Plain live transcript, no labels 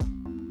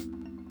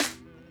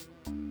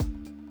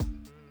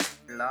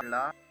And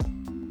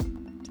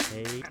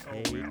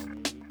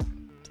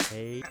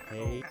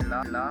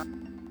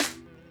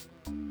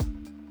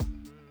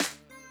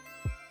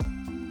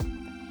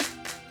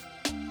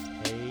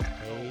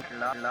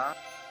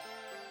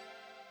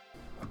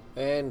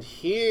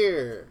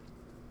here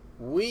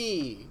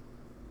we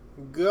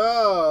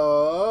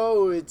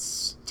go.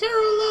 It's Tarot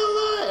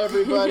Lala,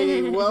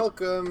 everybody.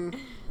 Welcome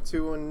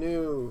to a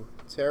new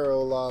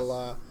Tarot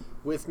Lala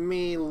with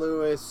me,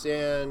 Lewis,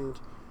 and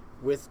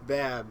with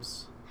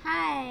Babs.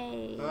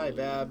 Hi. Hi,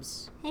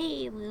 Babs.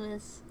 Hey,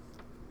 Lewis.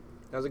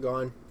 How's it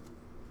going?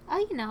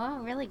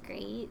 Oh, really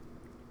great.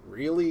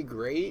 Really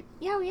great?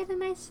 Yeah, we had a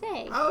nice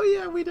day. Oh,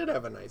 yeah, we did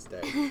have a nice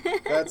day.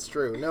 That's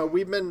true. No,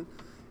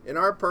 in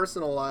our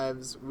personal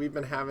lives, we've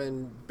been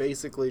having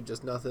basically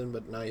just nothing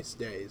but nice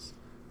days.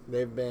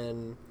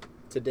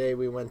 Today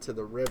we went to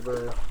the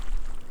river.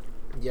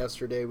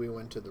 Yesterday we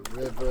went to the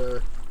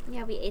river.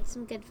 Yeah, we ate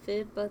some good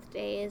food both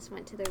days,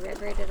 went to the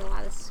river, did a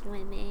lot of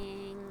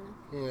swimming.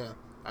 Yeah,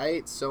 I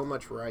ate so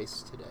much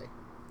rice today.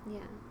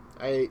 Yeah.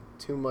 I ate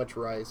too much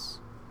rice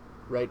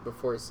right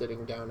before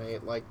sitting down. I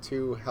ate like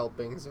 2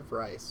 helpings of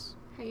rice.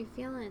 How you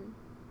feeling?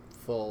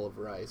 Full of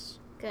rice.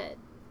 Good.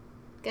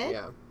 Good?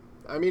 Yeah.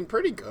 I mean,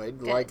 pretty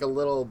good. Like a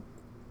little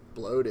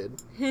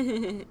bloated.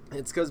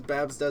 It's because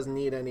Babs doesn't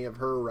eat any of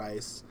her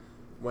rice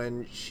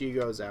when she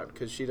goes out,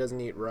 because she doesn't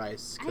eat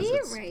rice. I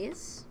eat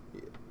rice.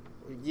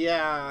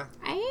 Yeah.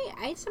 I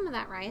ate some of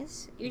that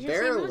rice. You just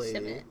barely. ate most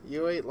of it.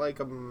 You ate like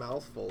a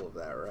mouthful of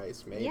that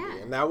rice, maybe. Yeah.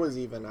 And that was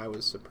I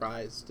was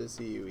surprised to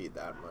see you eat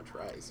that much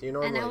rice. You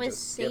normally and I was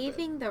just skip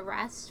saving the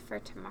rest for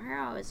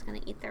tomorrow. I was going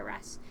to eat the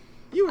rest.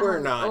 You were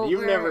not.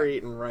 You've never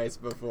eaten rice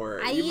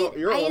before.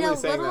 You're only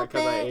saying that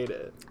because I ate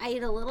it. I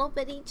ate a little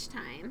bit each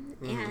time,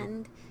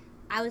 and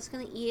I was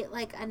going to eat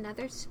like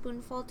another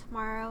spoonful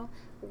tomorrow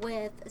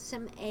with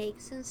some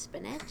eggs and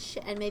spinach,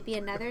 and maybe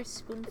another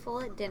spoonful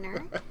at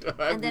dinner.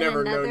 I've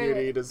never known you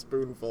to eat a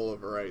spoonful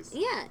of rice.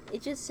 Yeah,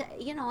 it just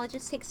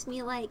takes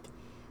me like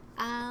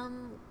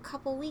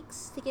couple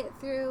weeks to get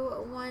through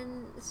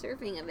one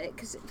serving of it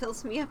because it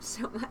fills me up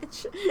so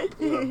much.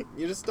 Yeah,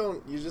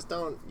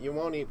 you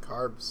won't eat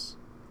carbs.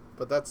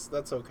 But that's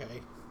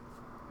okay.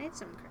 I had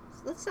some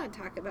carbs. Let's not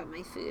talk about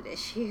my food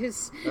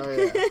issues. Oh,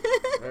 yeah.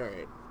 All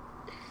right.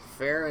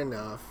 Fair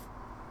enough.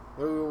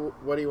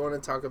 What do you want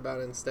to talk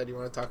about instead? You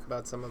want to talk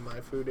about some of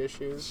my food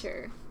issues?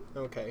 Sure.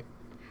 Okay.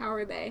 How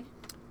are they?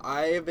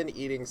 I have been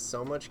eating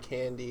so much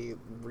candy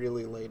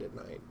really late at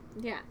night.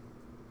 Yeah.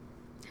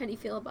 How do you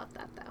feel about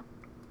that, though?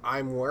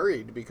 I'm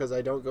worried because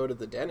I don't go to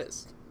the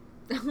dentist.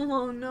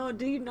 Oh, no.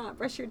 Do you not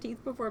brush your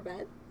teeth before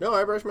bed? No,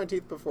 I brush my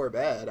teeth before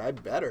bed.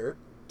 I'd better.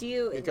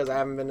 Because I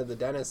haven't been to the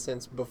dentist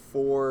since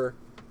before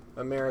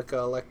America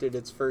elected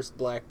its first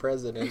black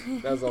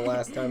president. That was the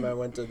last time I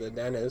went to the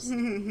dentist.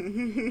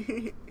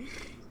 Do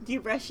you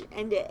brush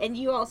and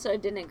you also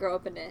didn't grow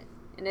up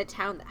in a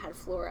town that had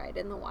fluoride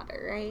in the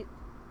water, right?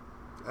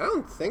 I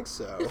don't think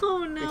so.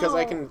 Oh no. Because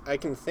I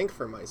can think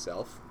for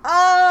myself.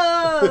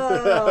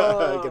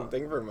 Oh. I can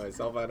think for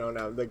myself. I don't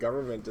have the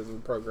government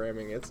isn't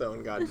programming its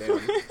own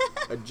goddamn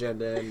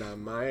agenda into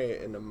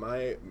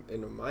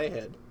my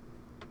head.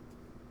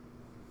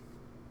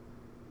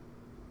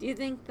 Do you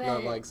think that...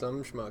 Not like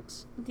some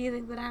schmucks. Do you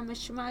think that I'm a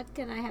schmuck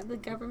and I have the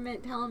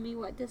government telling me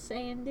what to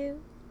say and do?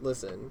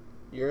 Listen,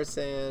 you're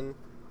saying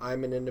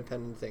I'm an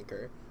independent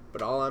thinker,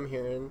 but all I'm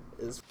hearing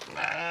is...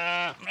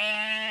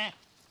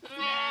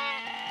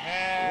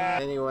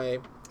 Anyway.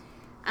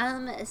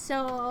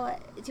 So,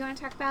 do you want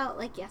to talk about,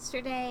 like,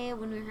 yesterday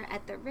when we were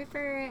at the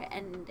river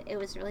and it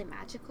was really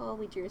magical?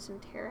 We drew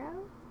some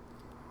tarot?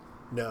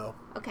 No.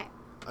 Okay.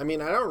 I mean,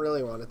 I don't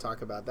really want to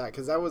talk about that,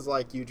 because that was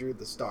like you drew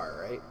the star,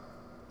 right?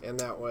 And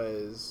that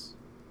was...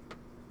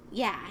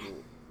 Yeah.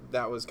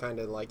 That was kind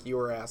of like you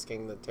were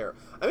asking the tarot.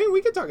 I mean,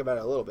 we could talk about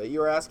it a little bit.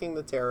 You were asking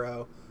the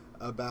tarot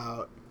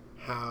about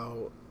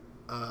how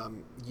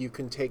you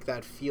can take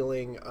that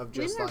feeling of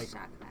just we like...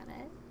 talk about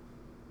it.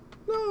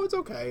 No, it's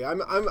okay.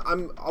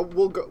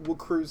 We'll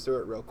cruise through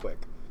it real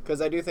quick. Because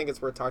I do think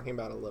it's worth talking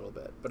about a little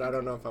bit. But I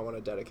don't know if I want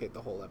to dedicate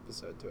the whole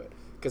episode to it.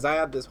 Because I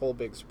have this whole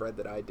big spread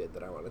that I did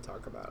that I want to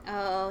talk about.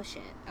 Oh,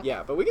 shit. Okay.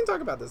 Yeah, but we can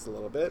talk about this a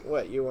little bit.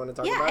 What, you want to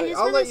talk about it?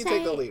 I'll let you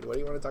take the lead. What do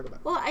you want to talk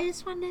about? Well, I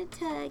just wanted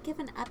to give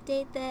an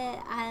update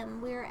that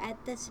we were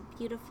at this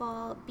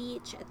beautiful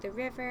beach at the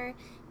river.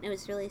 And it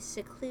was really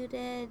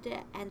secluded.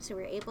 And so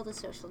we were able to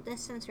social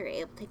distance. We were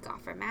able to take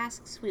off our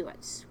masks. We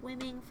went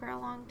swimming for a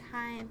long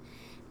time.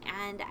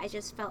 And I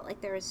just felt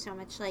like there was so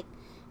much, like,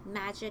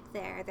 magic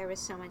there. There was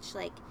so much,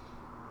 like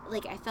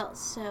I felt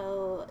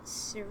so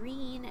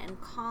serene and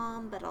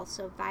calm, but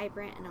also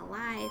vibrant and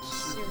alive.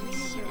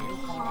 Serene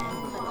and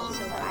calm, but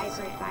also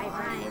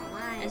vibrant.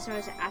 And so I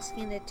was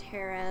asking the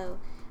tarot,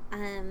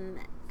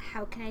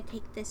 how can I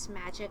take this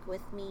magic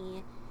with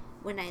me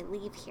when I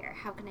leave here?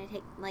 How can I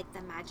take, like,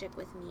 the magic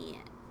with me,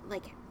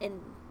 like,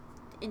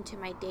 into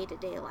my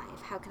day-to-day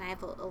life? How can I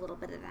have a little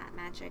bit of that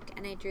magic?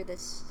 And I drew the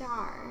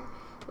star,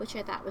 which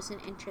I thought was an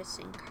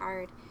interesting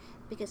card,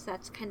 because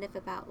that's kind of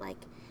about,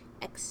 like,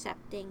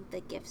 accepting the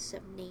gifts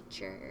of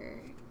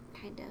nature,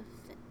 kind of,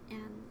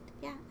 And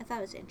yeah, I thought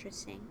it was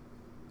interesting.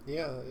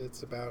 Yeah,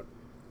 it's about...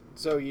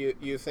 So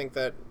you think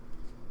that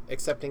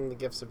accepting the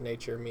gifts of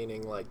nature,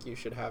 meaning like you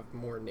should have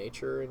more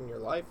nature in your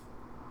life?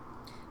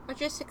 Or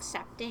just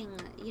accepting,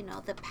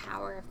 the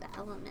power of the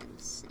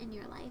elements in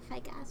your life, I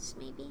guess,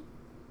 maybe.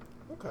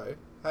 Okay.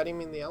 How do you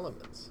mean the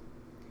elements?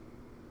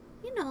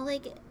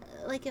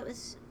 Like it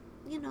was,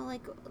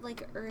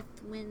 like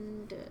earth,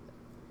 wind,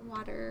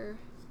 water,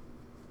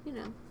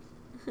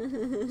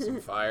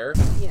 Some fire?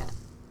 Yeah.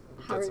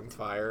 Get some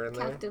fire in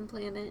there? Captain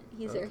Planet.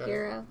 He's our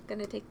hero.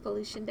 Gonna take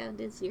pollution down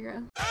to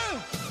 0.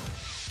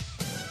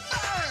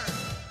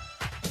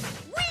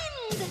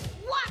 Wind!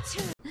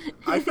 Water!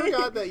 I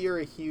forgot that you're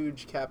a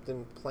huge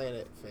Captain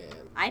Planet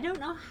fan. I don't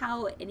know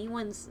how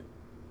anyone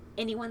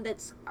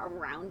that's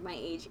around my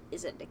age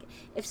isn't.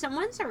 If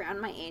someone's around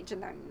my age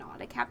and they're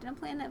not a Captain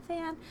Planet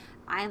fan,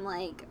 I'm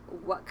like,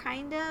 what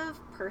kind of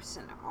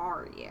person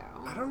are you?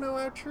 I don't know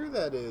how true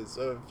that is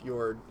of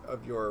your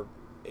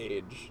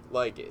age.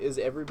 Like, is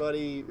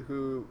everybody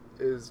who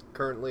is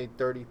currently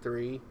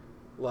 33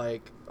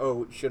 like,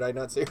 oh, should I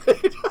not say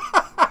age?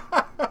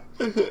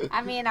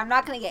 I mean, I'm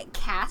not gonna get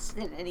cast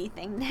in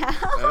anything now.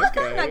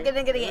 Okay. I'm not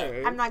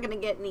gonna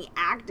get any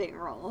acting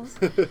roles.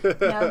 No,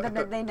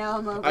 but they know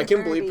I'm over I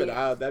can 30. bleep it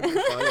out. That'd be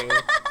funny.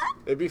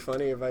 It'd be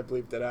funny if I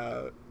bleeped it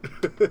out.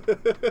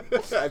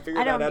 I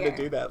figured out how to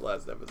do that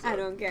last episode. I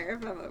don't care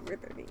if I'm over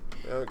 30.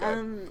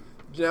 Okay.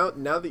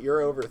 Now that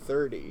you're over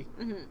 30,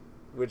 mm-hmm.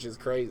 which is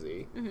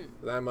crazy,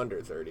 Mm-hmm. I'm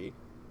under 30.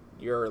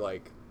 You're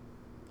like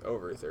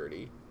over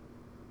 30.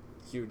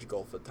 Huge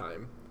gulf of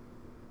time.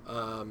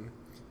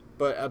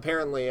 But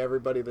apparently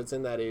everybody that's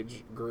in that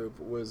age group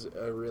was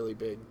a really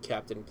big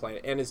Captain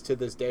Planet, and is to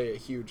this day a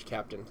huge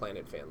Captain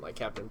Planet fan. Like,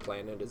 Captain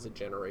Planet is a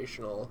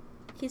generational...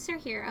 He's our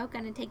hero,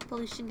 gonna take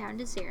pollution down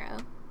to 0.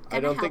 I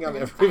don't think I've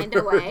ever find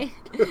a way.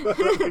 I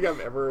don't think I've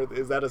ever...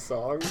 Is that a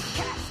song?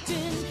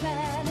 Captain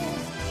Planet,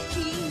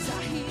 he's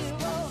our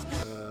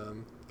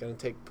hero. Gonna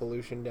take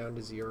pollution down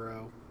to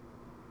 0.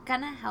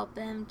 Gonna help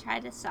him, try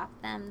to stop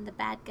them, the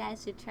bad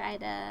guys who try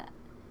to...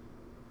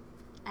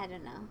 I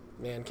don't know.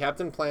 Man,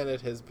 Captain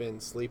Planet has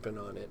been sleeping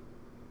on it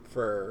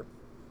for,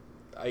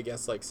 I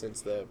guess, like,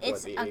 since the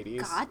 80s? It's a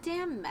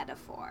goddamn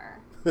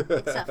metaphor.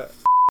 It's a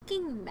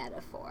fucking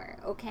metaphor,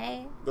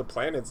 okay? The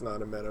planet's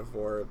not a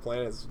metaphor. The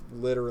planet's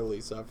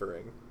literally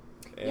suffering.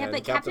 And yeah,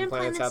 but Captain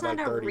Planet's not had,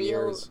 like, 30 a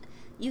real...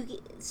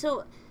 years.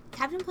 So,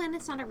 Captain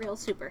Planet's not a real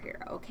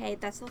superhero, okay?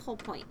 That's the whole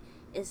point,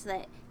 is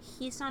that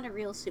he's not a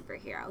real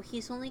superhero.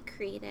 He's only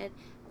created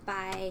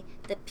by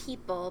the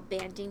people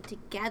banding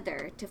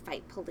together to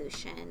fight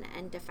pollution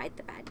and to fight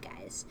the bad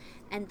guys.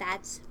 And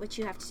that's what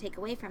you have to take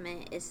away from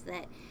it, is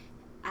that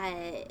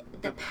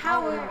the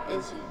power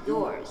is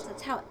yours.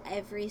 That's how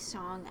every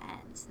song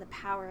ends. The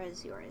power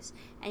is yours.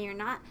 And you're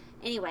not...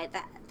 Anyway,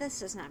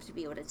 this doesn't have to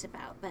be what it's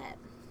about, but...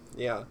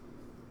 Yeah.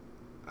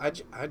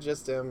 I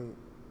just am...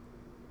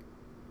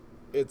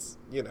 It's,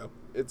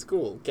 it's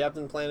cool.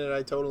 Captain Planet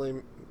I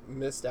totally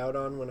missed out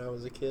on when I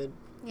was a kid.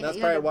 Yeah, that's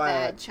you probably had a why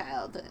bad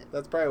childhood.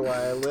 That's probably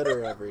why I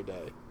litter every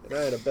day. And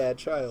I had a bad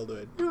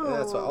childhood. And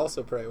that's Oh.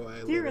 also probably why I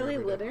litter. Do you really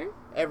every day. litter?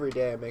 Every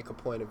day I make a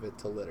point of it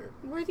to litter.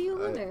 Where do you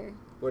litter?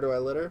 Where do I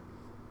litter?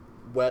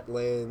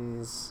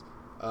 Wetlands,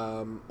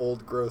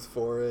 old growth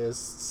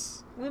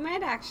forests, We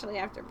might actually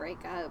have to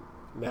break up.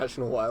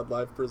 national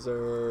wildlife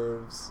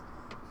preserves.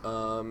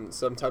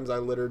 Sometimes I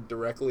litter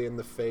directly in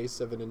the face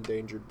of an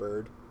endangered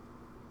bird.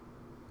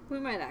 We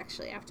might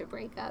actually have to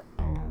break up.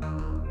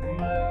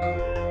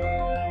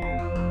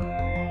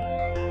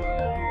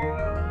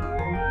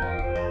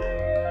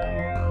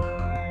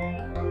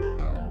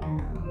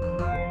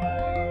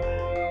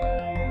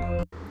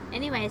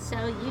 Anyway,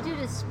 so you did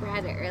a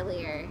spread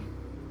earlier.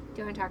 Do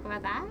you want to talk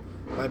about that?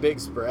 My big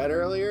spread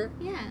earlier?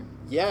 Yeah.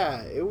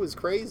 Yeah, it was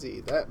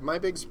crazy. That my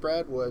big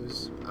spread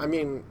was,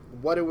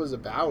 what it was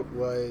about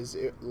was,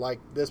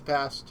 like, this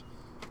past,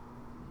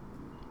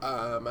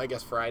 I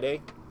guess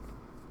Friday,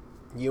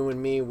 you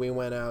and me, we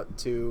went out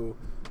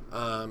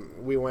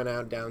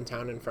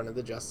downtown in front of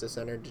the Justice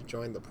Center to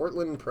join the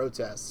Portland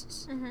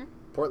protests. Mm-hmm.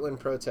 Portland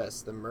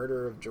protests, the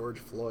murder of George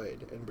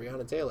Floyd and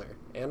Breonna Taylor,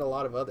 and a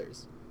lot of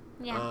others.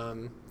 Yeah.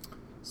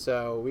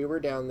 So we were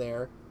down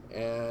there,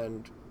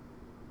 and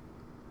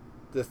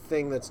the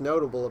thing that's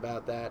notable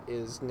about that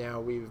is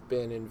now we've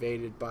been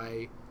invaded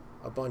by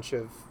a bunch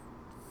of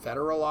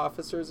federal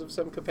officers of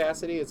some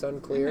capacity. It's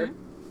unclear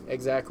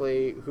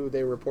exactly who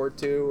they report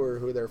to or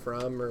who they're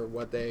from or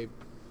what they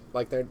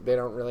they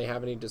don't really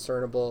have any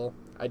discernible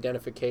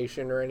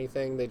identification or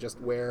anything. They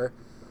just wear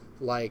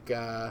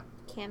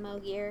Camo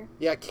gear.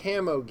 yeah,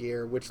 camo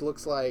gear, which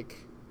looks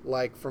like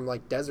from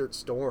like Desert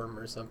Storm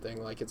or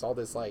something. Like, it's all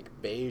this like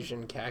beige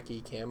and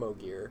khaki camo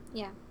gear.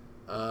 Yeah.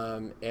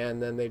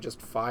 And then they just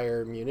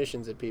fire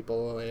munitions at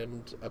people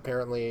and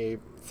apparently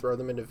throw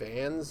them into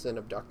vans and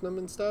abduct them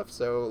and stuff.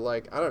 So,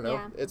 like, I don't know.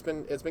 Yeah. It's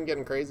been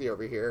getting crazy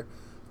over here.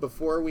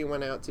 Before we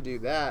went out to do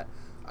that,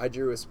 I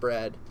drew a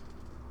spread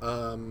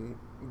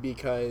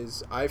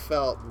because I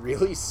felt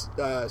really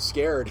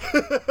scared.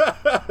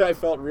 I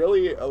felt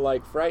really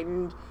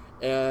frightened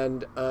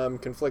and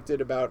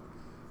conflicted about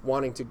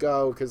wanting to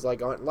go because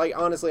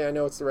honestly, I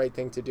know it's the right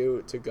thing to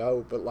do to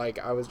go, but like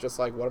I was just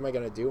like, what am I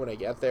gonna do when I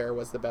get there?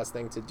 What's the best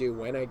thing to do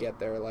when I get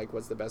there? Like,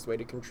 what's the best way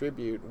to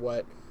contribute?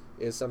 What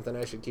is something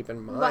I should keep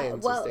in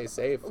mind to stay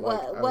safe?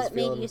 What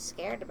made you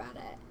scared about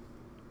it?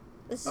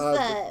 This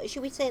is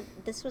should we say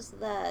this was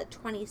the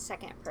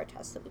 22nd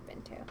protest that we've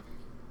been to?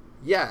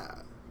 Yeah.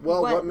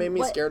 Well, what made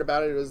me scared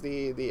about it was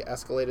the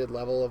escalated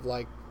level of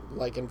like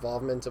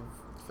involvement of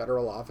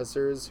federal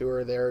officers who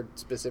are there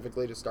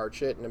specifically to start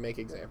shit and to make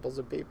examples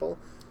of people.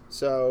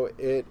 So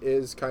it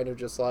is kind of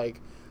just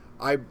like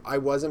I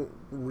wasn't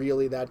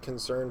really that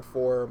concerned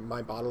for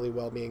my bodily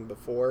well-being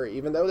before,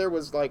 even though there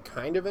was like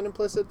kind of an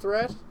implicit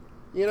threat,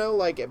 you know,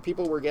 like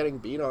people were getting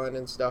beat on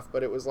and stuff,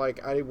 but it was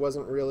like I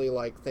wasn't really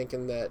like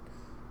thinking that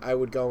I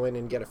would go in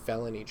and get a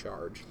felony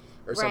charge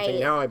or something.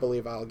 Now I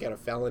believe I'll get a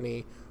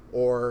felony,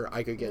 or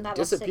I could get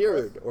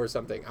disappeared or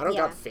something. I don't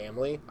got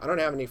family. I don't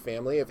have any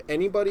family. If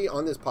anybody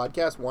on this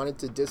podcast wanted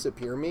to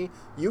disappear me,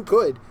 you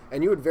could,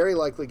 and you would very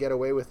likely get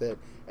away with it,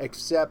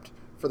 except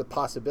for the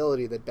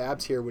possibility that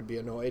Babs here would be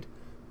annoyed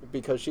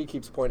because she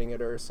keeps pointing at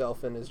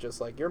herself and is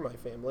just like, you're my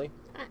family.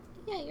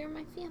 Yeah, you're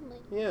my family.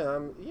 Yeah,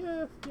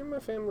 you're my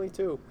family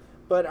too.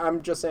 But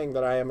I'm just saying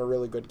that I am a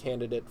really good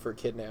candidate for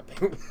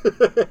kidnapping,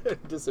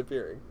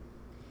 disappearing.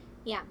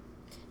 Yeah.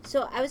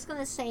 So I was going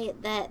to say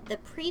that the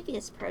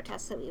previous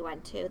protest that we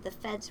went to, the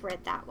feds were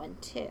at that one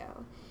too.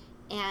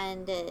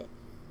 And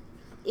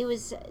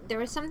there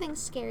was something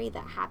scary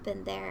that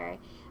happened there.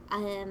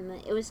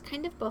 It was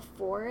kind of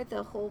before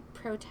the whole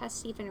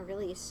protest even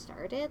really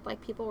started.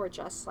 Like, people were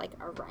just like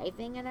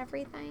arriving and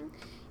everything.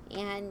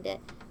 And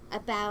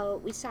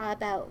we saw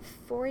about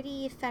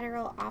 40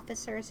 federal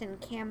officers in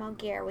camo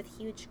gear with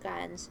huge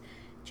guns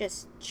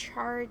just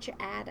charge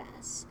at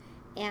us.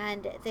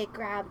 And they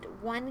grabbed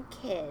one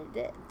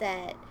kid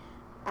that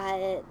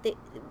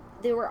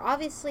they were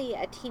obviously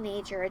a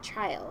teenager, a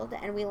child,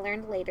 and we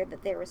learned later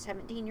that they were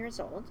 17 years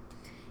old.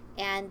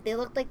 And they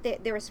looked like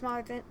they were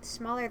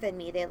smaller than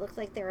me. They looked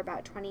like they were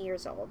about 20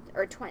 years old,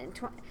 or 20.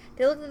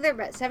 They looked like they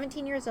were about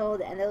 17 years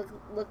old, and they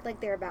looked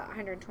like they were about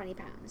 120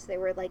 pounds. They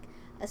were like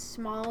a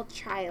small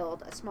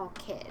child, a small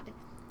kid.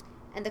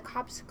 And the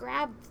cops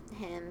grabbed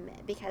him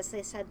because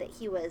they said that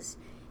he was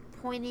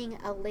pointing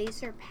a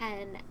laser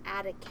pen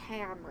at a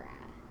camera.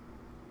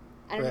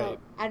 I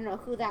don't know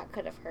who that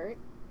could have hurt.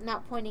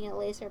 Not pointing a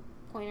laser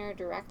pointer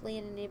directly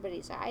in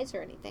anybody's eyes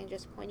or anything,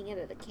 just pointing it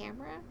at a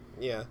camera.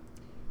 Yeah.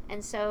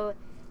 And so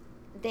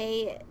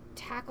they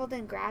tackled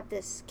and grabbed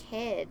this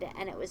kid,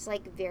 and it was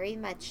like very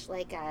much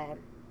like a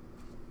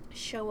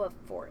show of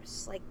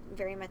force, like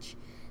very much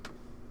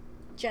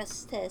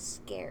just to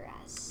scare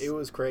us. It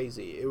was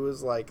crazy. It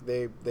was like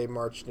they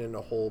marched in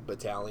a whole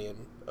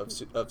battalion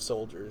of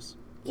soldiers,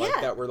 like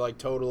that were like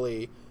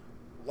totally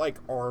like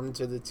armed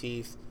to the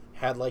teeth,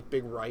 had like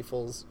big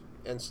rifles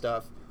and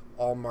stuff,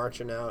 all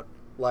marching out.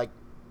 Like,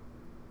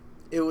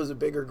 it was a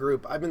bigger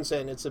group. I've been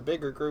saying it's a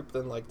bigger group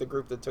than like the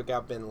group that took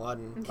out Bin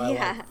Laden by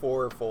like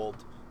fourfold.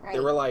 Right.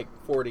 There were like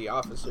 40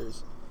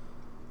 officers,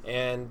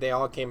 and they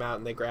all came out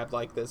and they grabbed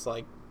like this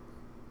like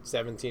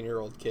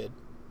 17-year-old kid.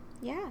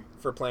 Yeah.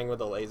 For playing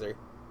with a laser.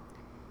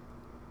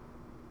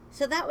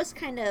 So that was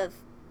kind of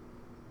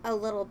a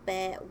little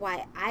bit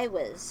why I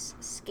was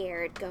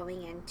scared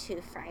going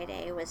into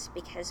Friday, was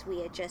because we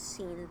had just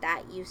seen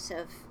that use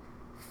of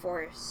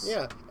force.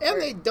 Yeah,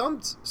 and they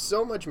dumped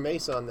so much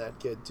mace on that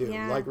kid too.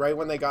 Yeah. Like right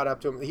when they got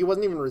up to him, he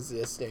wasn't even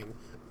resisting.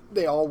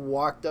 They all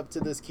walked up to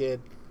this kid,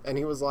 and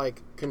he was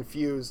like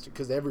confused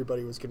because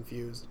everybody was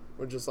confused.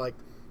 We're just like,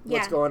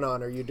 what's going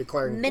on? Are you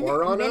declaring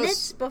war on us?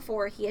 Minutes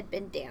before he had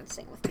been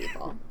dancing with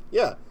people.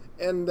 Yeah,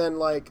 and then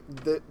like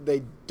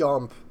they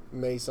dump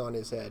mace on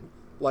his head.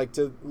 Like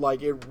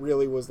it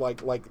really was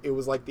like it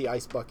was like the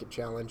ice bucket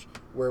challenge,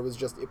 where it was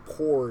just, it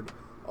poured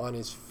on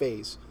his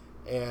face,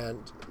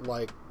 and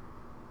like,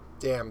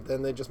 damn,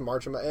 then they just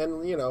march him,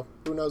 and you know,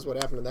 who knows what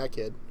happened to that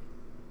kid.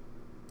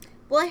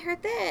 Well, I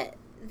heard that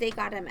they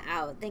got him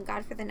out. Thank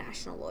God for the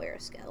National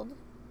Lawyers Guild.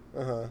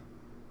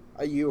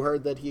 You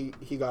heard that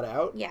he got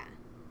out? Yeah.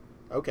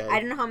 Okay. I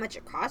don't know how much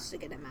it costs to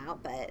get him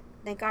out, but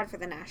thank God for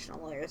the National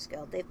Lawyers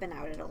Guild. They've been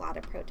out at a lot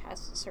of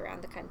protests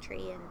around the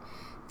country, and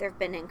there have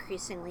been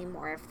increasingly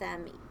more of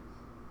them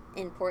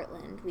in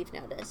Portland. We've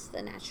noticed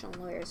the National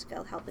Lawyers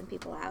Guild helping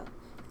people out.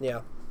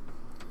 Yeah.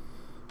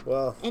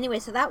 Well. Anyway,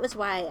 so that was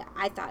why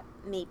I thought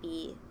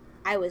maybe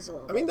I was a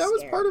little bit that scared.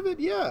 was part of it,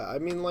 yeah. I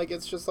mean, like,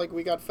 it's just like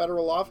we got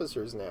federal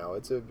officers now.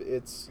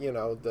 It's you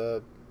know,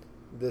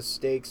 the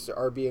stakes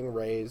are being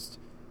raised,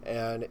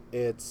 and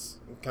it's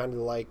kind of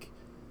like,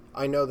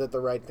 I know that the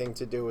right thing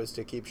to do is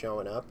to keep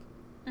showing up,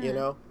 you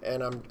know,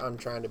 and I'm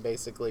trying to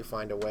basically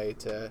find a way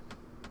to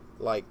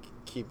like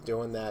keep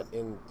doing that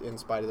in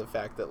spite of the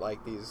fact that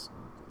like these,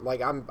 like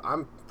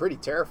I'm pretty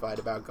terrified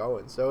about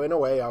going. So in a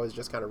way, I was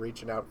just kind of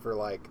reaching out for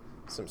like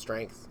some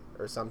strength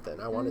or something.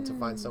 I wanted to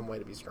find some way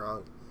to be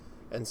strong,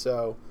 and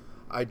so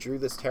I drew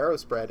this tarot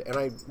spread, and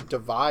I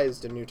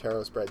devised a new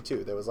tarot spread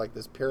too. There was like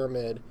this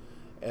pyramid,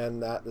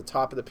 and that the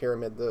top of the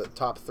pyramid, the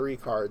top 3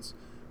 cards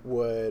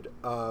would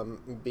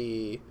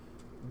be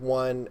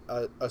one,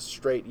 a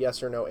straight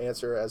yes or no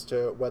answer as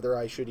to whether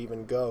I should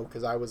even go,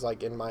 because I was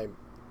like in my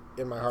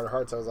heart of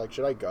hearts I was like,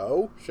 should I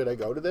go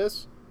to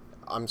this?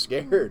 I'm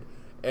scared.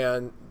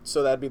 And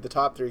so that'd be the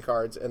top 3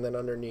 cards, and then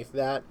underneath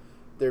that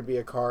there'd be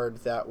a card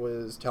that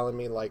was telling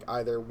me like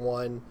either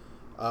one,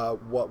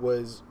 what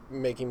was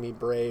making me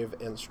brave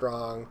and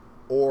strong,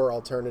 or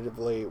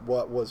alternatively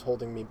what was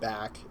holding me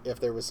back, if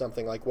there was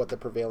something like what the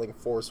prevailing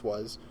force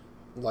was,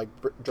 like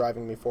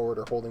driving me forward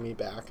or holding me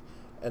back.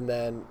 And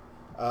then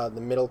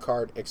the middle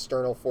card,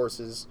 external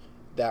forces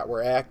that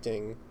were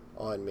acting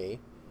on me.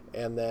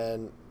 And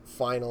then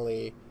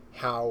finally,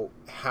 how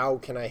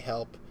can I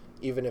help,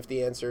 even if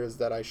the answer is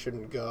that I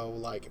shouldn't go,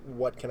 like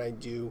what can I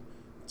do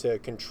to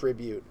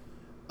contribute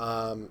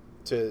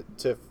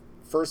to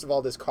first of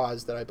all this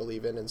cause that I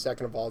believe in, and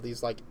second of all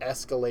these like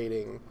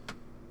escalating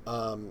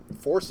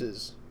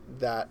forces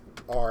that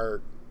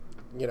are,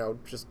 you know,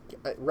 just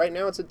right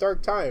now it's a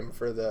dark time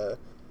for the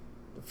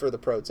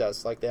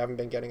protests. Like they haven't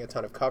been getting a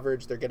ton of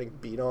coverage, they're getting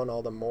beat on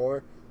all the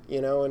more,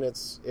 you know, and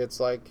it's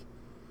like,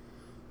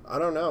 I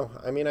don't know.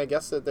 I mean, I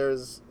guess that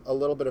there's a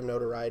little bit of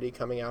notoriety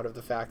coming out of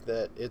the fact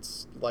that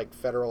it's like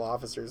federal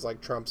officers, like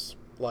Trump's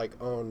like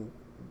own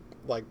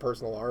like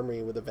personal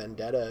army with a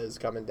vendetta is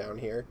coming down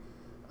here.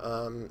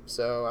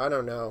 So I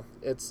don't know.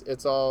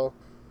 It's all,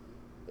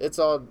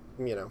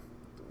 you know.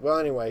 Well,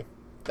 anyway,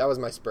 that was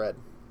my spread.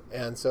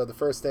 And so the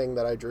first thing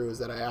that I drew is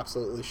that I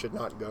absolutely should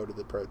not go to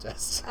the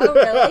protests. Oh,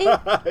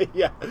 really?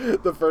 Yeah.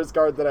 The first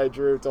card that I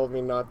drew told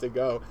me not to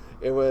go.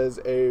 It was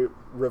a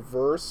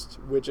reversed,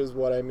 which is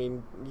what I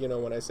mean, you know,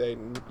 when I say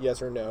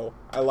yes or no.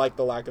 I like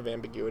the lack of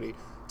ambiguity.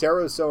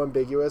 Tarot is so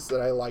ambiguous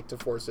that I like to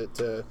force it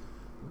to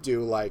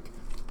do, like,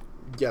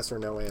 yes or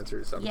no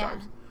answers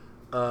sometimes.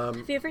 Yeah.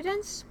 Have you ever done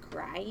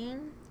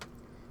scrying?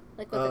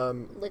 Like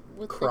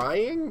with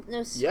crying?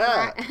 No,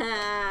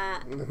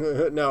 yeah.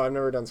 No, I've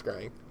never done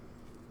scrying.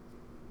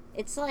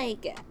 It's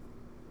like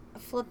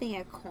flipping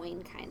a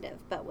coin, kind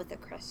of, but with a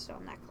crystal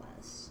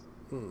necklace.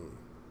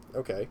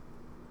 Okay.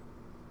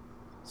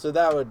 So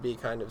that would be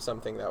kind of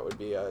something that would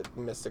be a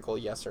mystical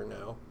yes or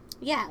no.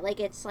 Yeah, like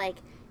it's like,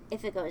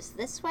 if it goes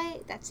this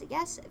way, that's a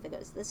yes. If it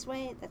goes this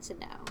way, that's a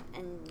no.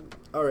 And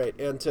all right,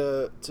 and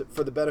to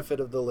for the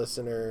benefit of the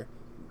listener,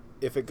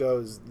 if it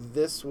goes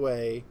this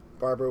way,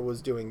 Barbara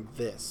was doing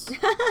this.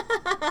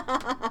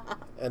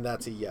 And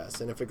that's a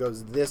yes. And if it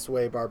goes this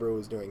way, Barbara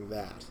was doing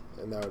that.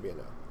 And that would be a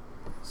no.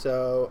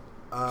 So,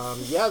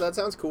 yeah, that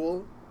sounds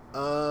cool.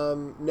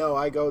 No,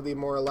 I go the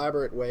more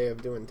elaborate way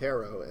of doing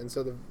tarot. And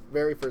so the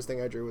very first thing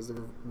I drew was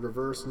the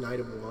reverse Knight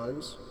of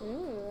Wands.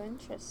 Ooh,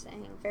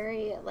 interesting.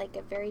 Very, like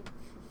a very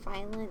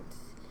violent,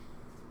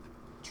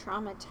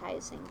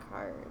 traumatizing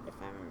card, if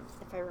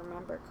I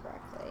remember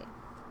correctly.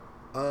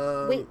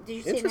 Wait, did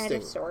you say Knight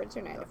of Swords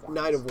or Knight of Wands?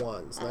 Knight of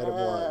Wands. Knight of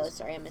Wands. Oh,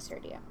 sorry, I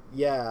misheard you.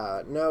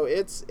 Yeah, no,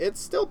 it's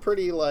still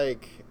pretty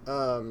like,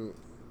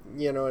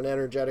 you know, an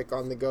energetic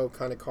on the go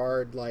kind of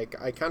card. Like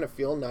I kind of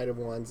feel Knight of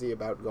Wandsy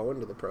about going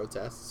to the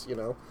protests, you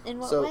know. In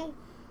what way?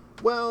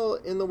 Well,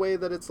 in the way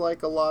that it's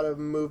like a lot of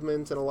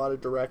movement and a lot of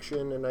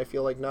direction, and I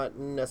feel like not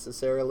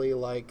necessarily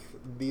like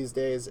these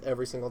days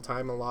every single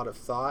time a lot of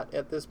thought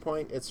at this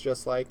point. It's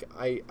just like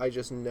I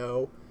just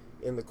know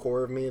in the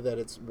core of me that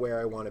it's where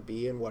I want to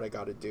be and what I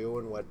got to do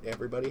and what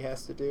everybody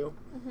has to do,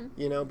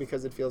 you know,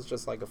 because it feels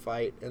just like a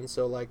fight. And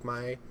so like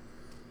my,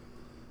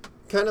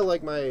 kind of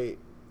like my,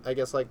 I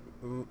guess like,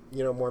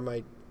 you know, more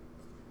my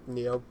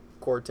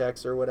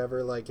neocortex or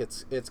whatever, like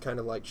it's kind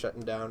of like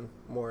shutting down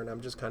more and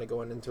I'm just kind of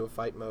going into a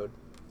fight mode.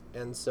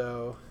 And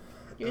so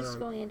you're just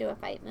going into a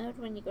fight mode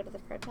when you go to the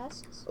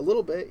protests? A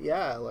little bit,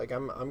 yeah. Like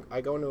I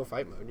go into a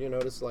fight mode. You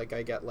notice like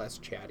I get less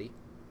chatty.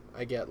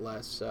 I get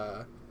less,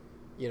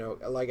 you know,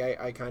 like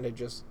I kind of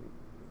just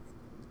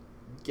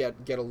get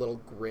a little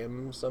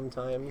grim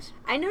sometimes.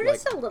 I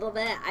noticed like, a little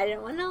bit. I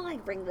didn't want to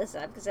like bring this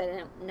up because I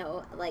didn't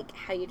know like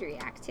how you'd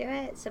react to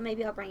it. So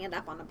maybe I'll bring it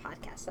up on a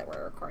podcast that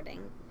we're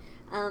recording.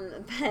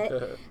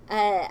 But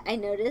I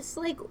noticed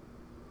like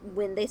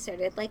when they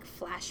started like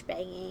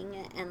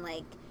flashbanging and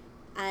like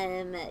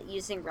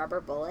using rubber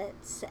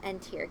bullets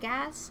and tear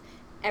gas,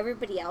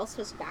 everybody else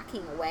was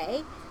backing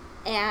away.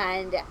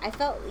 And I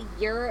felt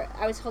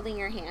I was holding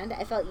your hand.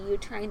 I felt you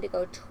trying to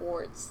go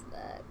towards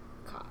the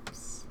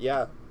cops.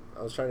 Yeah,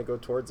 I was trying to go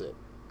towards it.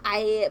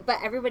 But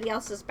everybody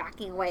else was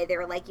backing away. They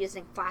were like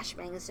using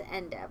flashbangs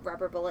and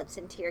rubber bullets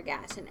and tear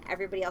gas, and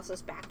everybody else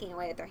was backing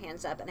away with their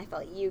hands up. And I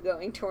felt you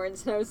going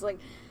towards, and I was like,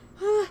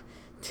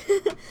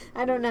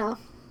 I don't know.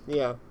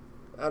 Yeah,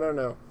 I don't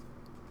know.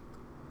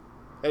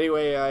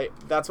 Anyway,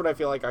 that's what I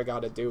feel like I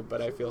got to do,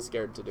 but I feel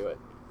scared to do it.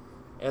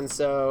 And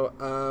so,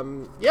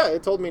 yeah,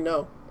 it told me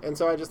no. And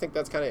so I just think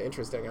that's kind of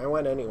interesting. I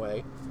went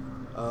anyway.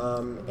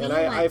 And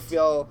I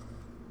feel,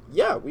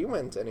 yeah, we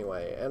went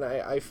anyway. And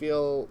I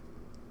feel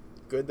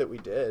good that we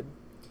did,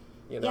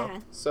 you know. Yeah.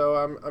 So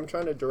I'm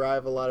trying to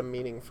derive a lot of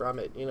meaning from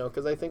it, you know,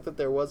 because I think that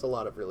there was a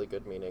lot of really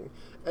good meaning.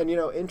 And, you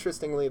know,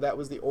 interestingly, that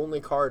was the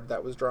only card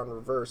that was drawn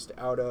reversed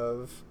out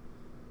of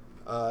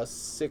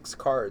 6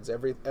 cards.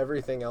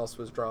 Everything else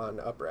was drawn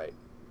upright.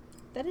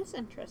 That is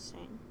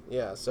interesting.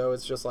 Yeah, so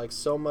it's just like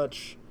so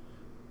much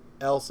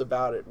else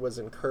about it was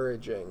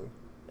encouraging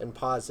and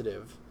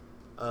positive.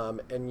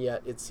 And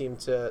yet it seemed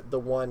to, the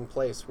one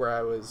place where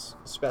I was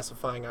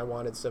specifying I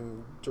wanted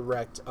some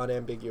direct,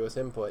 unambiguous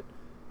input,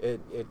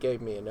 it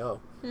gave me a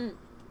no.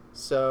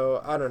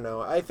 So, I don't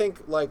know. I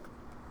think, like,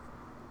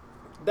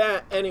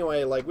 that,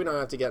 anyway, like, we don't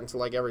have to get into,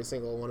 like, every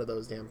single one of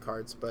those damn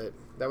cards, but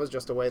that was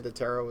just a way the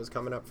tarot was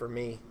coming up for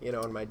me, you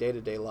know, in my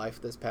day-to-day life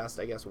this past,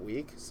 I guess,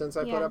 week since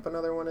I put up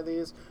another one of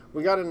these.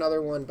 We got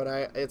another one, but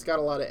it's got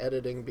a lot of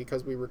editing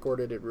because we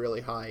recorded it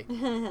really high,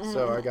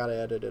 so I got to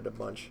edit it a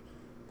bunch.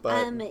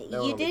 But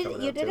you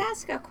did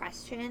ask a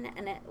question,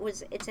 and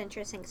it's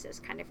interesting because it was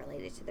kind of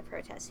related to the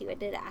protest. You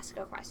did ask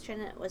a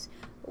question, and it was,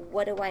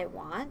 what do I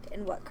want?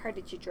 And what card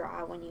did you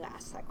draw when you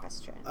asked that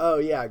question? Oh,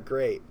 yeah,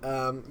 great.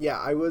 Yeah,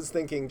 I was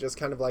thinking just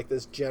kind of like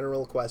this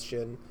general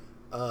question.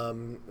 A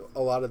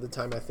lot of the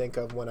time I think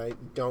of when I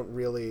don't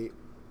really,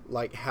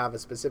 like, have a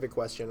specific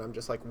question. I'm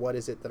just like, what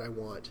is it that I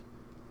want?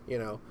 You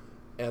know?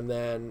 And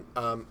then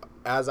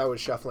as I was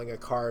shuffling, a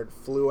card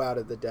flew out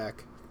of the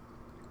deck.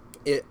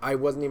 I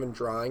wasn't even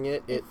drawing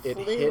it. It flew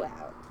hit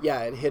out.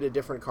 Yeah, it hit a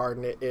different card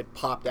and it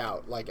popped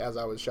out like as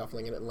I was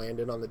shuffling and it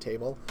landed on the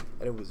table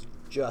and it was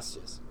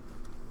justice.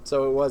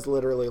 So it was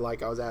literally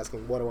like I was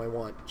asking, what do I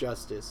want?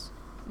 Justice.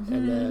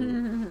 And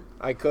then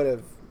I could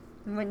have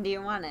When do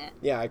you want it?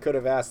 Yeah, I could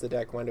have asked the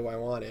deck when do I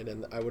want it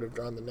and I would have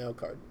drawn the now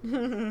card.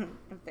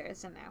 If there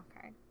is a now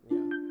card.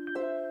 Yeah.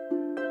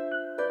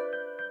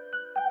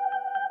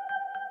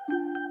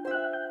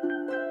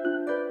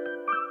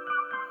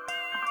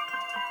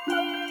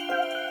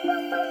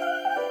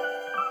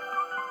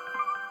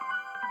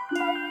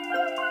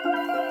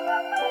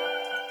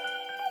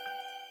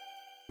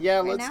 Yeah,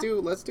 Right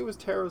let's do his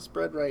tarot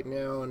spread right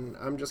now, and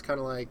I'm just kind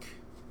of like,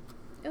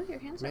 Oh, your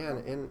hands are man,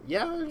 cold. and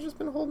yeah, I've just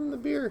been holding the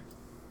beer.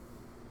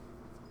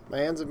 My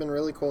hands have been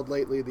really cold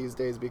lately these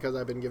days because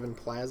I've been given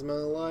plasma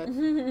a lot.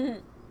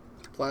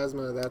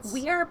 Plasma, that's...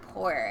 We are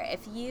poor.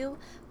 If you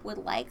would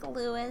like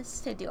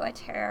Lewis to do a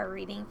tarot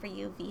reading for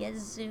you via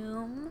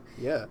Zoom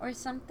Yeah. or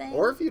something.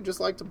 Or if you'd just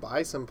like to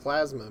buy some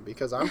plasma,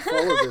 because I'm full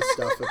of this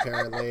stuff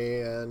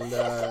apparently, and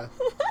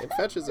it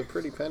fetches a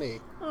pretty penny.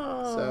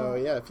 So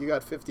yeah, if you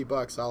got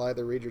 $50, I'll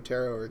either read your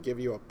tarot or give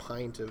you a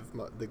pint of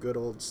the good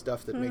old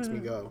stuff that makes me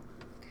go.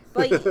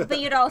 But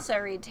you'd also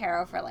read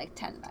tarot for like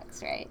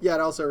 $10, right? Yeah,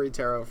 I'd also read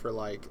tarot for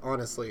like,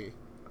 honestly,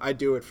 I'd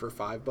do it for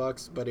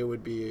 $5, but it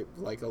would be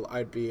like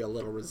I'd be a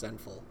little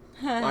resentful.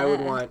 I would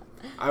want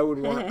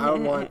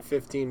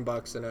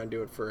 $15 and I'd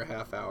do it for a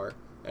half hour,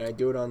 and I'd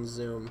do it on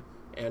Zoom,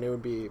 and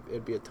it'd be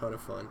a ton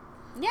of fun.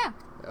 Yeah.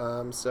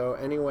 So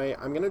anyway,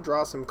 I'm gonna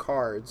draw some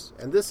cards,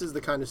 and this is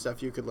the kind of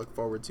stuff you could look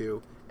forward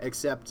to,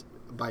 except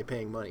by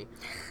paying money.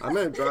 I'm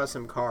gonna draw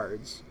some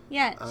cards.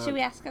 Yeah. Should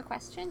we ask a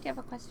question? Do you have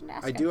a question to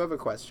ask? I do have a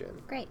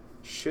question. Great.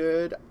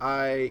 Should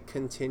I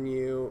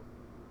continue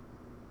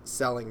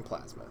selling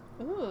plasma?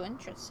 Ooh,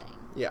 interesting.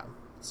 Yeah.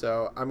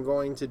 So I'm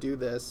going to do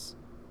this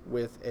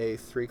with a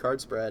 3-card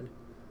spread.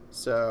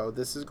 So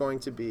this is going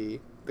to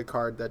be the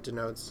card that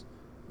denotes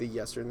the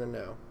yes or the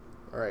no.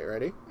 All right,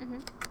 ready? Mm-hmm.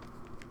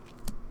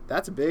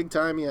 That's a big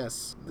time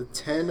yes. The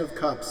 10 of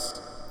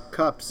cups.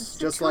 Cups, It's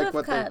just the like Two of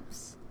what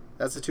Cups.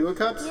 That's the 2 of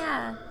cups?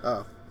 Yeah.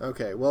 Oh,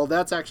 okay. Well,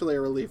 that's actually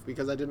a relief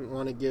because I didn't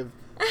want to give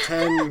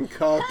 10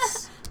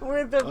 cups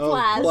With the of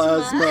plasma.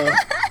 plasma.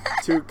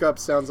 2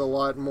 cups sounds a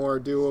lot more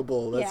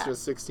doable. That's Yeah.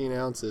 just 16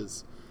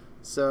 ounces.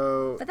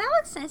 So, But that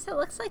looks nice. It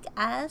looks like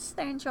us.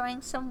 They're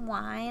enjoying some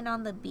wine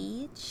on the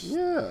beach.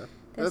 yeah.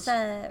 There's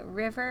a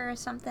river or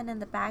something in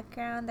the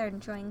background. They're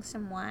enjoying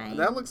some wine.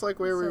 That looks like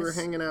where we It's were a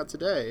hanging out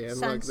today. And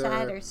sunset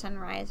like or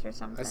sunrise or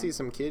something. I see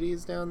some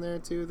kitties down there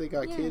too. They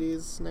got Yeah.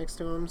 kitties next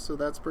to them, so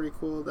that's pretty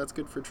cool. That's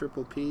good for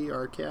Triple P,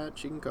 our cat.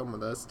 She can come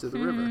with us to the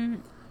river.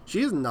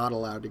 She is not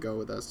allowed to go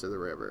with us to the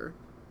river.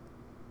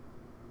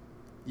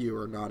 You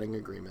are nodding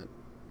agreement.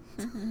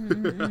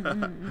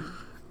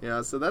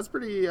 Yeah, so that's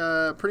pretty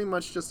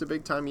much just a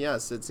big time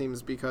yes. It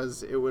seems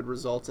because it would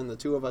result in the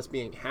two of us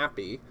being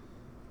happy,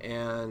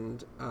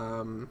 and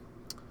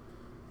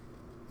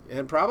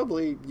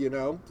probably, you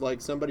know,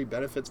 like somebody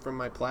benefits from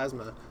my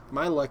plasma.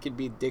 My luck would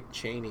be Dick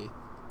Cheney.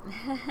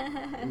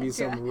 It'd be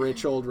some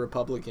rich old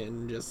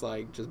Republican just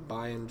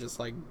buying just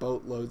like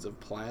boatloads of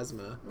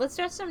plasma. Let's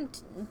draw some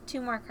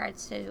two more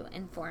cards to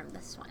inform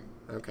this one.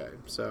 Okay,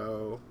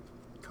 so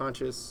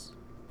conscious.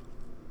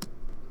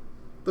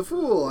 The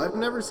Fool. I've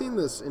never seen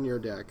this in your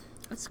deck.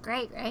 It's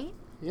great, right?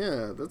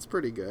 Yeah, that's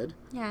pretty good.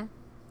 Yeah.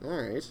 All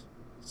right.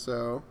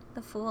 So,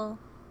 The Fool.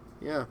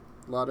 yeah,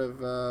 a lot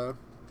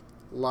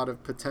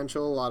of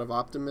potential, a lot of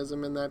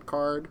optimism in that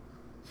card.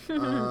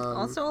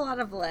 Also a lot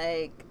of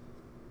like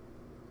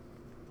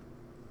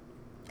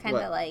kind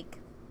What? of like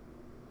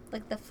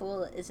the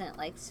Fool isn't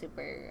like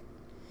super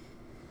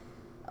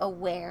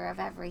aware of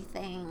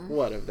everything.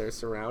 What, of their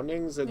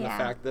surroundings and Yeah.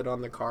 the fact that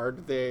on the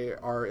card they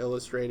are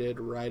illustrated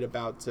right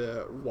about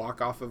to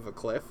walk off of a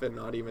cliff and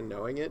not even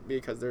knowing it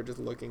because they're just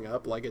looking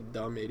up like a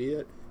dumb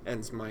idiot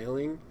and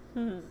smiling.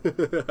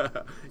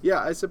 Yeah,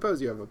 I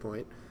suppose you have a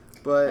point.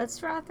 But Let's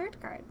draw a third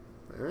card.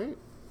 All right.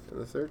 And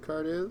the third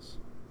card is...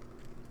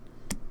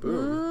 Boom.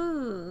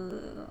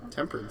 Ooh.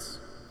 Temperance.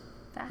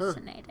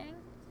 Fascinating.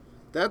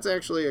 That's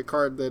actually a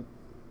card that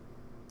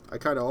I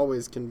kind of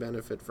always can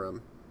benefit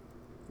from.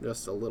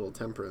 Just a little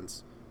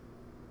temperance.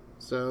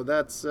 So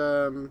that's...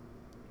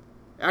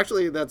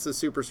 Actually, that's a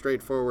super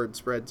straightforward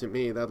spread to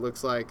me. That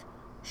looks like,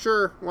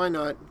 sure, why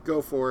not?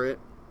 Go for it.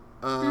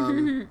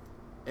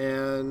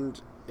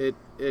 And it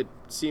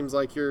seems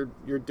like you're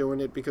doing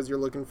it because you're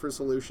looking for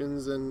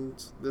solutions,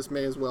 and this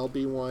may as well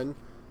be one.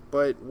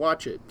 But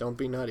watch it. Don't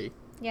be nutty.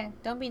 Yeah,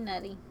 don't be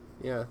nutty.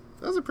 Yeah,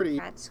 that was a pretty...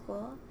 Grad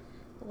school.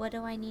 What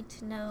do I need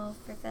to know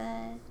for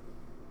the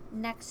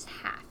next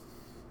half?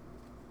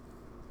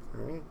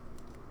 All right.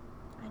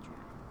 I draw.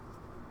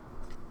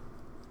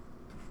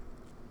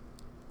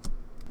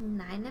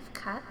 9 of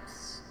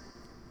Cups.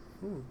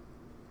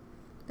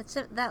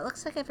 That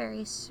looks like a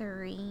very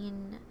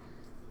serene,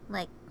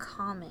 like,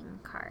 calming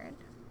card.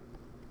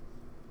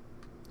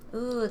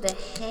 Ooh, the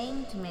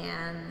Hanged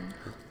Man.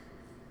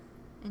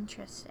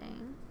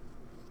 Interesting.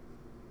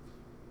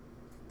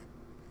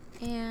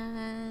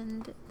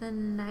 And the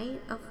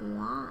Knight of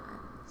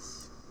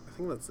Wands. I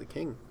think that's the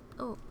king.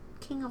 Oh,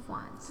 King of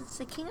Wands. It's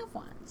the King of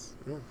Wands.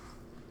 Yeah.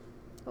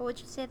 What would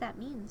you say that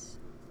means?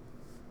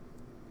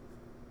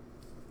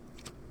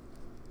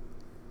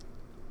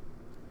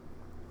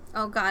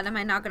 Oh God, am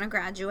I not going to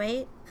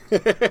graduate?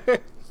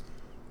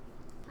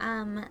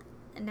 9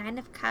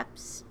 of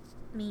Cups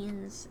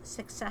means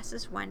success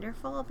is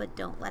wonderful, but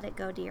don't let it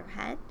go to your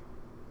head.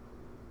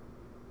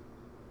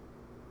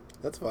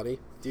 That's funny.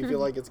 Do you feel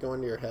like it's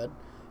going to your head?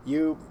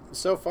 You,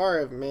 so far,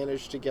 have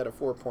managed to get a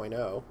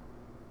 4.0.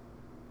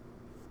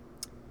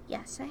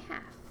 Yes, I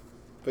have.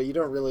 But you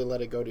don't really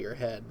let it go to your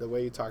head. The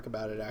way you talk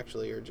about it,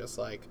 actually, you're just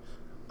like,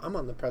 I'm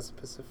on the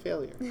precipice of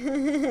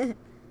failure.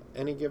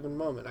 Any given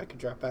moment, I could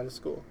drop out of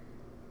school.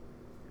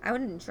 I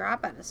wouldn't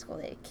drop out of school.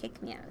 They'd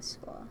kick me out of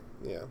school.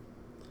 Yeah.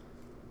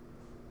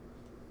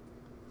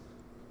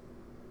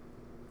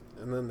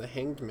 And then the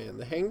Hanged Man.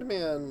 The Hanged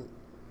Man,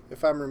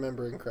 if I'm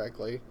remembering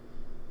correctly,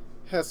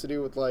 has to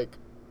do with, like,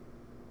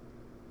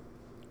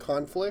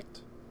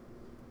 conflict.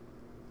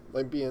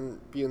 Like being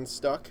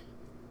stuck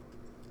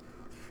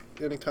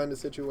in a kind of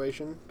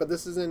situation. But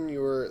this is in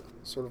your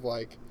sort of,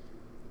 like,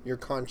 your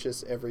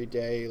conscious,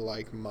 everyday,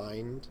 like,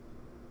 mind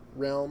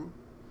realm.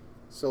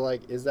 So,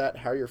 like, is that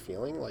how you're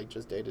feeling, like,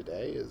 just day to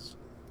day? Is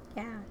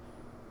Yeah.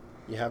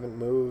 you haven't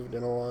moved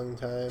in a long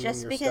time?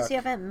 Just and you're because stuck? you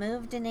haven't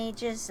moved in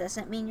ages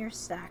doesn't mean you're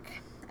stuck.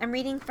 I'm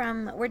reading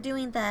from, we're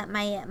doing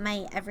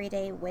my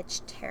Everyday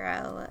Witch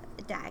Tarot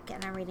deck,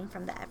 and I'm reading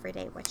from the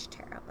Everyday Witch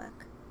Tarot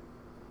book.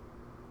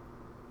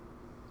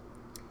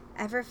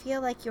 Ever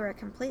feel like you are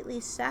completely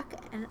stuck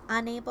and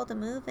unable to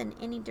move in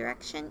any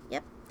direction?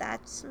 Yep,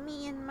 that's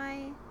me in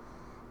my...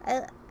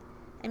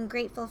 I'm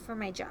grateful for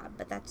my job,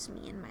 but that's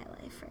me in my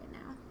life right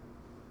now.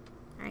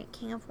 Alright,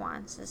 King of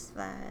Wands is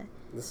the...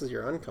 This is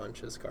your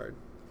unconscious card.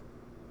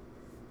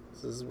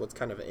 This is what's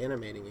kind of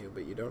animating you,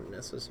 but you don't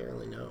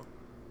necessarily know.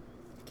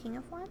 King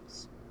of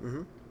Wands?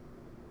 Mm-hmm.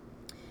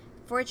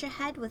 Forge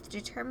ahead with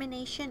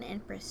determination in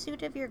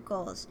pursuit of your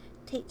goals.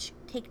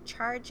 Take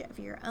charge of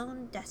your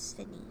own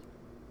destiny.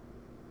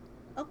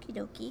 Okie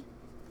dokie.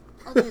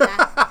 I'll do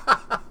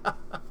that.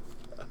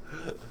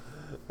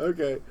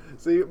 Okay.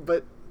 See,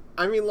 but...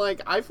 I mean,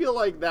 like, I feel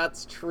like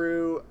that's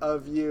true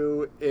of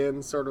you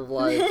in sort of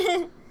like...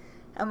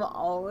 I'm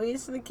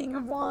always the King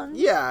of Wands.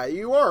 Yeah,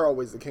 you are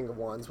always the King of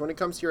Wands. When it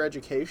comes to your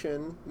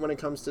education, when it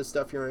comes to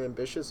stuff you're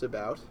ambitious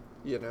about,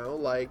 you know,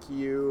 like,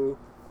 you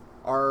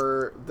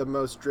are the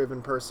most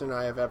driven person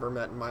I have ever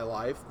met in my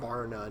life,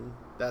 bar none.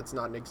 That's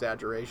not an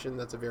exaggeration.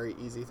 That's a very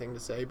easy thing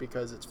to say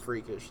because it's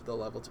freakish, the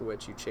level to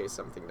which you chase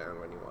something down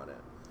when you want it.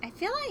 I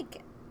feel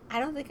like I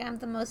don't think I'm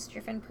the most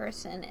driven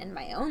person in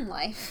my own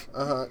life.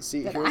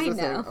 See, that here's I the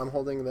know. thing. I'm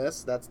holding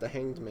this. That's the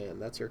Hanged Man.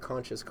 That's your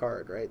conscious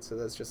card, right? So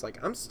that's just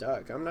like, I'm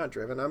stuck. I'm not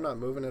driven. I'm not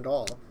moving at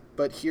all.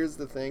 But here's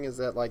the thing is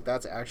that, like,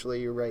 that's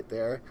actually you right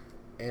there.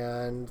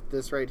 And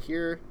this right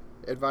here,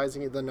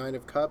 advising you the 9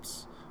 of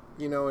Cups,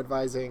 you know,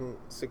 advising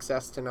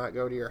success to not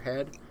go to your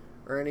head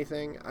or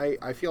anything.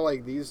 I feel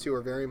like these two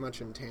are very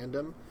much in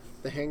tandem.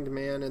 The Hanged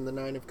Man and the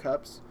 9 of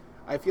Cups.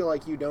 I feel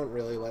like you don't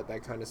really let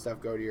that kind of stuff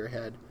go to your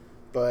head.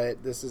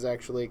 But this is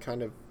actually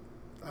kind of,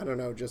 I don't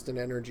know, just an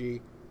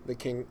energy. The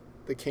King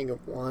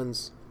of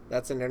Wands.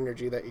 That's an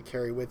energy that you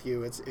carry with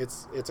you. It's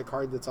a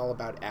card that's all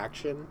about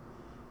action,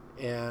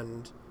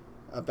 and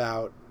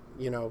about,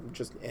 you know,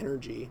 just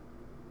energy.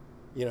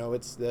 You know,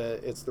 it's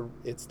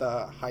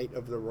the height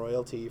of the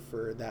royalty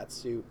for that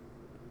suit.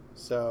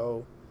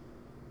 So,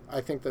 I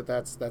think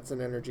that's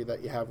an energy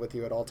that you have with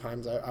you at all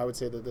times. I would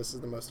say that this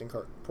is the most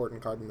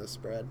important card in this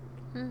spread.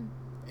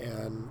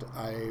 And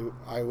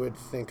I would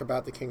think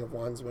about the King of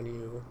Wands when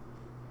you,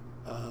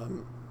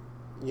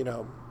 you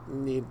know,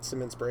 need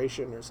some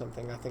inspiration or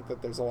something. I think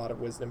that there's a lot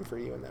of wisdom for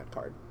you in that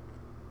card.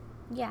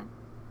 Yeah.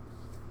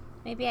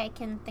 Maybe I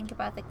can think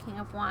about the King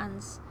of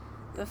Wands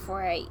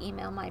before I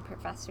email my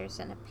professors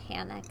in a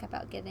panic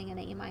about getting an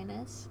A-.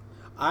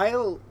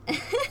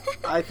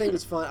 I think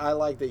it's fun. I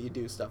like that you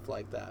do stuff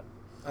like that.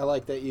 I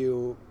like that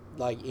you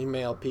like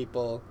email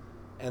people,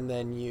 and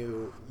then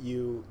you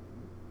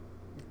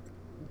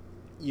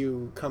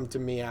come to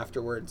me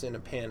afterwards in a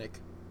panic.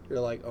 You're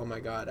like, oh my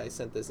god, I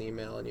sent this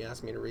email, and you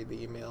asked me to read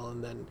the email,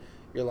 and then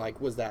you're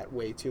like, was that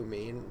way too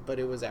mean? But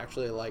it was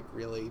actually like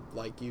really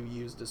like you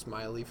used a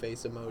smiley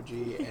face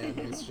emoji, and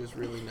it's just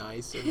really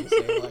nice, and you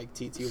say like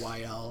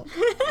TTYL.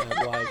 And,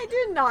 like, I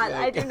do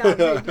not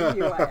say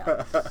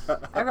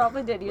TTYL. I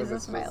probably did use a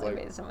smiley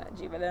face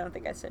emoji, but I don't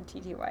think I said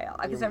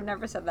TTYL because I've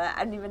never said that.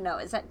 I don't even know.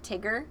 Is that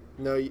Tigger?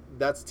 No,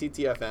 that's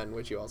TTFN,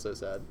 which you also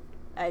said.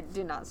 I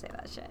do not say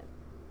that shit.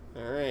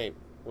 All right.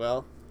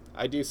 Well,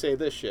 I do say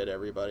this shit,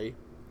 everybody.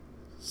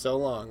 So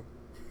long.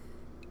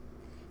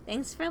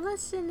 Thanks for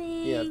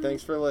listening. Yeah,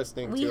 thanks for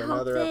listening We to hope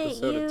another that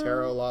episode of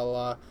Tarot La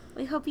La.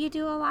 We hope you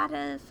do a lot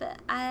of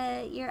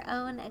your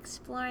own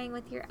exploring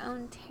with your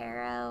own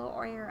tarot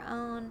or your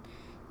own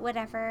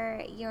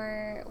whatever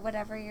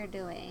you're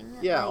doing.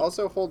 Yeah, Like,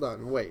 also, hold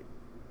on, wait.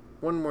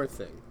 One more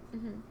thing.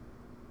 mhm.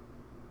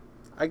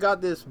 I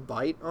got this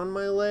bite on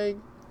my leg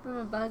From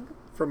a bug.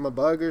 from a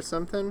bug or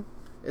something.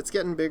 It's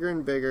getting bigger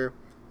and bigger.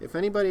 If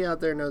anybody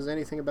out there knows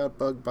anything about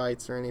bug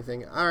bites or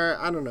anything,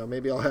 I don't know,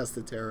 maybe I'll ask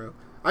the tarot.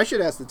 I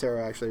should ask the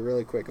tarot actually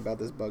really quick about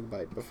this bug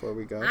bite before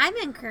we go. I'm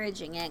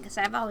encouraging it because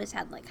I've always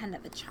had like kind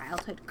of a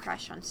childhood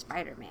crush on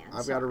Spider-Man.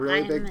 I've so got a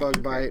really big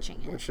bug bite.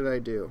 encouraging it. What should I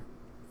do?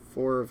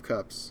 4 of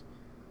Cups.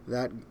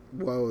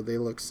 Whoa, they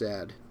look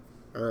sad.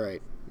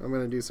 Alright, I'm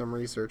going to do some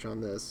research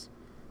on this.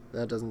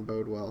 That doesn't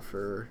bode well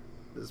for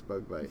this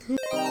bug bite.